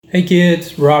Hey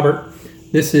kids, Robert.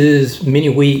 This is mini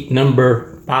week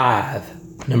number five.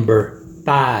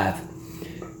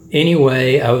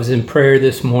 Anyway, I was in prayer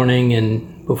this morning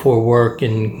and before work,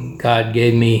 and God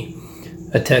gave me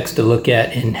a text to look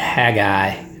at in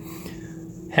Haggai.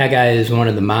 Haggai is one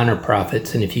of the minor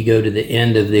prophets, and if you go to the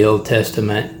end of the Old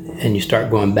Testament and you start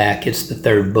going back, it's the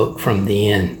third book from the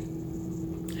end.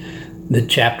 The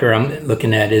chapter I'm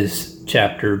looking at is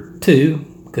chapter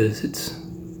 2, because it's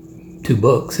two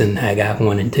books in Haggai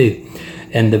 1 and 2.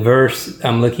 And the verse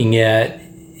I'm looking at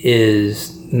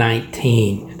is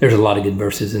 19. There's a lot of good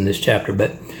verses in this chapter,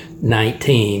 but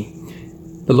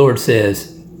 19. The Lord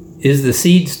says, "Is the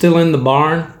seed still in the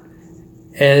barn?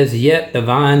 As yet the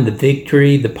vine, the fig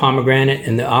tree, the pomegranate,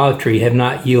 and the olive tree have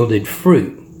not yielded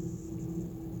fruit.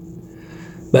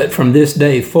 But from this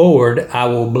day forward, I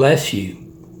will bless you."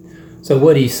 So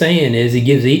what he's saying is he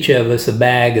gives each of us a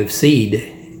bag of seed,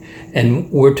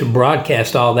 and we're to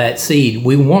broadcast all that seed.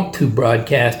 We want to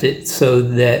broadcast it so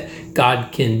that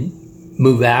God can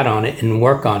move out on it and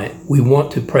work on it. We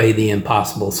want to pray the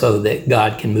impossible so that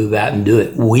God can move out and do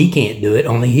it. We can't do it,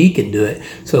 only He can do it.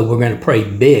 So we're going to pray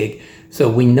big so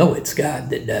we know it's God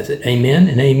that does it. Amen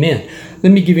and amen.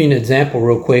 Let me give you an example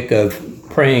real quick of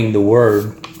praying the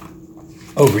word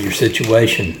over your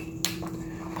situation.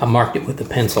 I marked it with a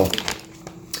pencil.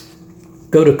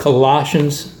 Go to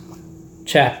Colossians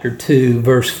chapter 2,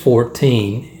 verse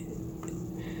 14.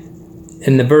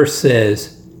 And the verse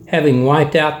says, "Having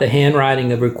wiped out the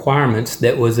handwriting of requirements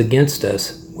that was against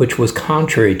us, which was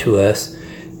contrary to us,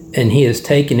 and He has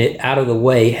taken it out of the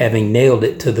way, having nailed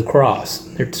it to the cross."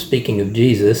 They're speaking of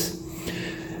Jesus.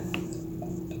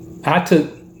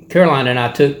 Caroline and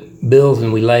I took bills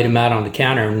and we laid them out on the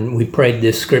counter, and we prayed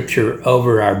this scripture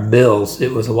over our bills.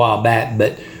 It was a while back,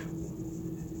 but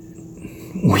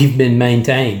we've been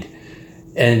maintained.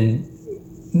 And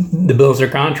the bills are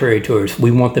contrary to us.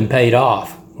 We want them paid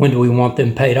off. When do we want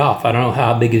them paid off? I don't know.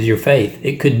 How big is your faith?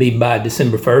 It could be by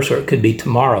December 1st, or it could be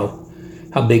tomorrow.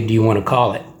 How big do you want to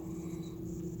call it?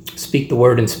 Speak the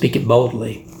word and speak it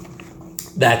boldly.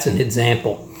 That's an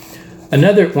example.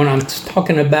 Another, when I'm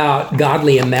talking about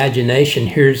godly imagination,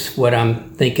 here's what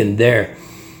I'm thinking there.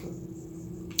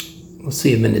 Let's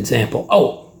see an example.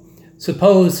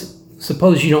 Suppose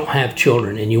you don't have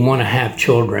children and you want to have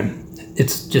children.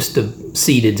 It's just a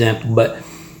seed example, but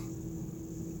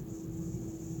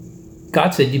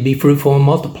God said you'd be fruitful and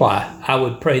multiply. I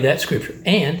would pray that scripture,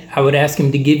 and I would ask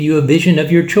Him to give you a vision of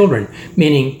your children,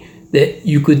 meaning that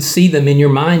you could see them in your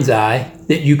mind's eye,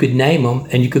 that you could name them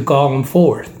and you could call them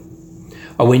forth.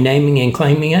 Are we naming and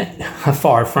claiming it?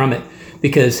 Far from it,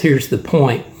 because here's the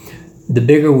point. The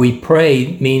bigger we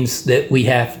pray means that we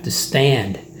have to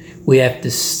stand. We have to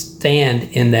stand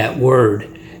in that word.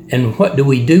 And what do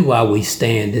we do while we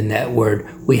stand in that word?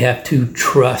 We have to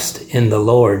trust in the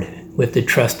Lord. We have to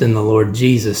trust in the Lord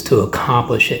Jesus to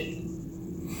accomplish it.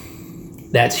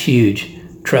 That's huge.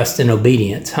 Trust and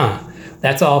obedience, huh?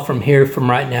 That's all from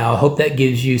right now. I hope that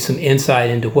gives you some insight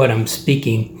into what I'm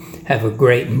speaking. Have a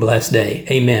great and blessed day.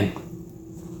 Amen.